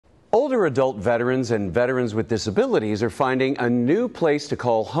Older adult veterans and veterans with disabilities are finding a new place to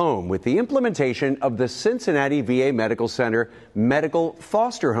call home with the implementation of the Cincinnati VA Medical Center Medical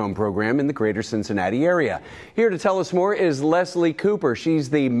Foster Home Program in the Greater Cincinnati area. Here to tell us more is Leslie Cooper. She's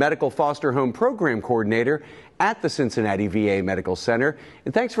the Medical Foster Home Program Coordinator at the Cincinnati VA Medical Center.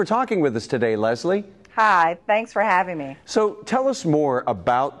 And thanks for talking with us today, Leslie. Hi, thanks for having me. So tell us more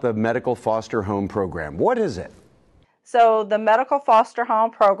about the Medical Foster Home Program. What is it? So the Medical Foster Home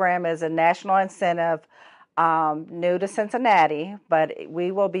Program is a national incentive new to Cincinnati, but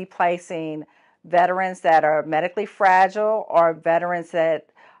we will be placing veterans that are medically fragile or veterans that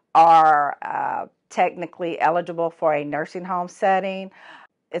are technically eligible for a nursing home setting.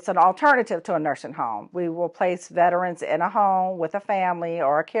 It's an alternative to a nursing home. We will place veterans in a home with a family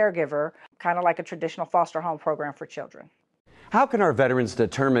or a caregiver, kind of like a traditional foster home program for children. How can our veterans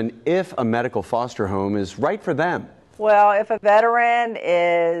determine if a medical foster home is right for them? Well, if a veteran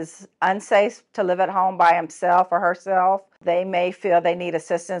is unsafe to live at home by himself or herself, they may feel they need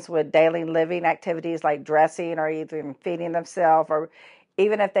assistance with daily living activities like dressing or even feeding themselves, or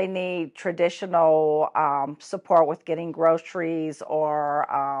even if they need traditional support with getting groceries or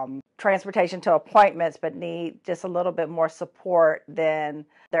transportation to appointments, but need just a little bit more support than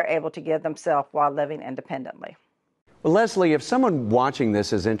they're able to give themselves while living independently. Well, Leslie, if someone watching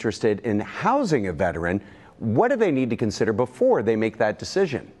this is interested in housing a veteran, what do they need to consider before they make that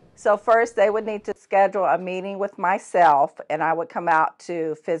decision? So first, they would need to schedule a meeting with myself, and I would come out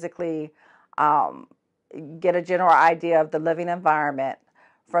to physically get a general idea of the living environment.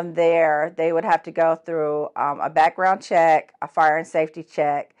 From there, they would have to go through a background check, a fire and safety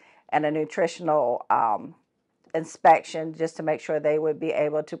check, and a nutritional inspection just to make sure they would be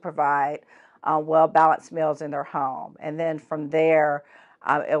able to provide well-balanced meals in their home. And then from there,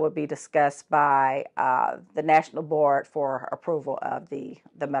 it would be discussed by the National Board for approval of the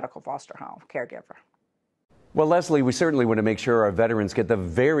medical foster home caregiver. Well, Leslie, we certainly want to make sure our veterans get the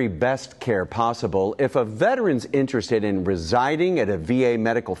very best care possible. If a veteran's interested in residing at a VA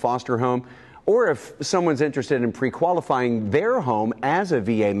medical foster home, or if someone's interested in pre-qualifying their home as a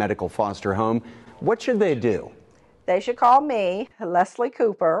VA medical foster home, what should they do? They should call me, Leslie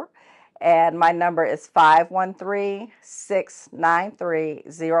Cooper, and my number is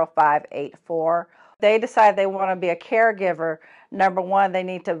 513-693-0584. They decide they want to be a caregiver. Number one, they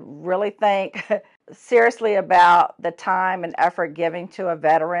need to really think seriously about the time and effort giving to a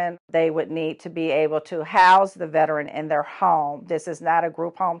veteran. They would need to be able to house the veteran in their home. This is not a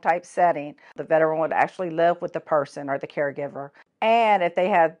group home type setting. The veteran would actually live with the person or the caregiver. And if they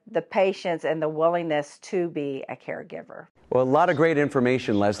have the patience and the willingness to be a caregiver. Well, a lot of great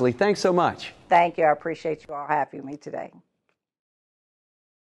information, Leslie. Thanks so much. Thank you. I appreciate you all having me today.